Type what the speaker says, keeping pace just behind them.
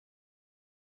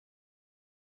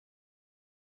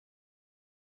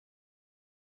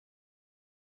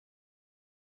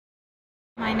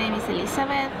My name is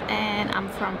Elizabeth and I'm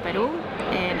from Peru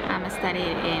and I'm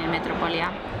studying in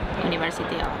Metropolia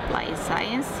University of Applied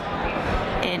Science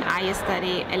and I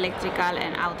study electrical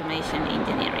and automation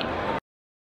engineering.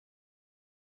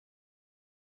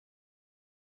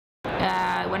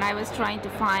 When I was trying to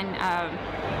find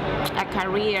a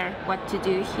career, what to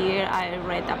do here, I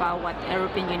read about what the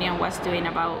European Union was doing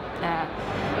about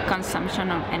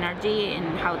consumption of energy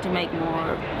and how to make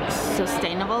more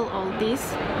sustainable all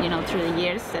this, you know, through the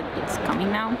years that it's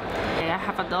coming now. I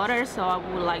have a daughter, so I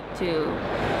would like to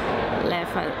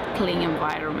leave a clean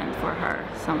environment for her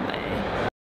someday.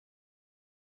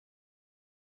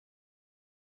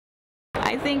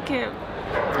 I think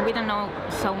we don't know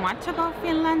so much about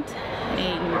Finland.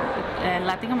 In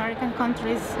Latin American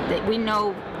countries, we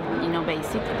know,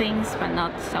 basic things, but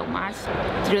not so much.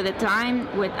 Through the time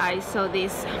when I saw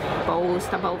this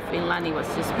post about Finland, it was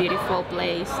just a beautiful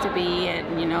place to be, and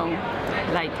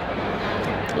like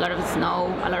a lot of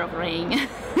snow, a lot of rain,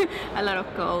 a lot of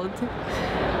cold.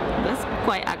 That's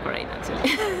quite accurate,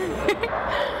 actually.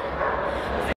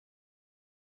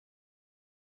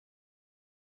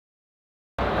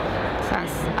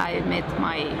 I met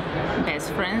my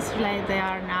best friends, like they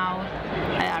are now,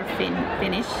 they are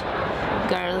Finnish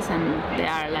girls and they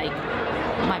are like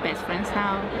my best friends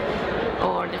now.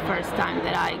 Or the first time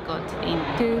that I got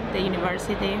into the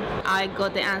university, I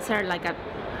got the answer like at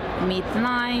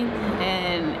midnight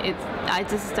and I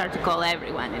just start to call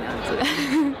everyone,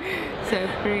 so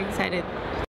pretty excited.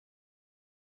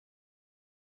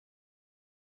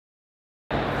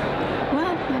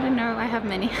 I have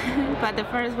many, but the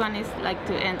first one is like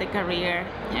to end the career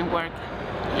and work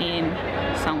in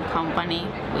some company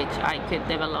which I could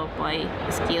develop my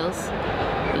skills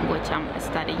in which I'm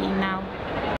studying now.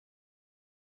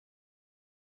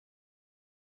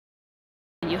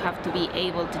 You have to be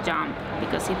able to jump,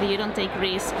 because if you don't take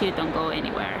risks, you don't go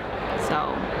anywhere.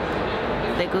 So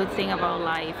the good thing about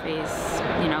life is,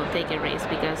 take a risk,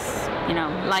 because,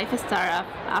 life starts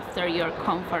after your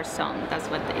comfort zone. That's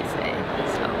what they say.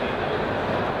 So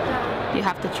you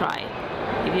have to try.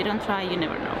 If you don't try, you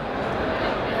never know.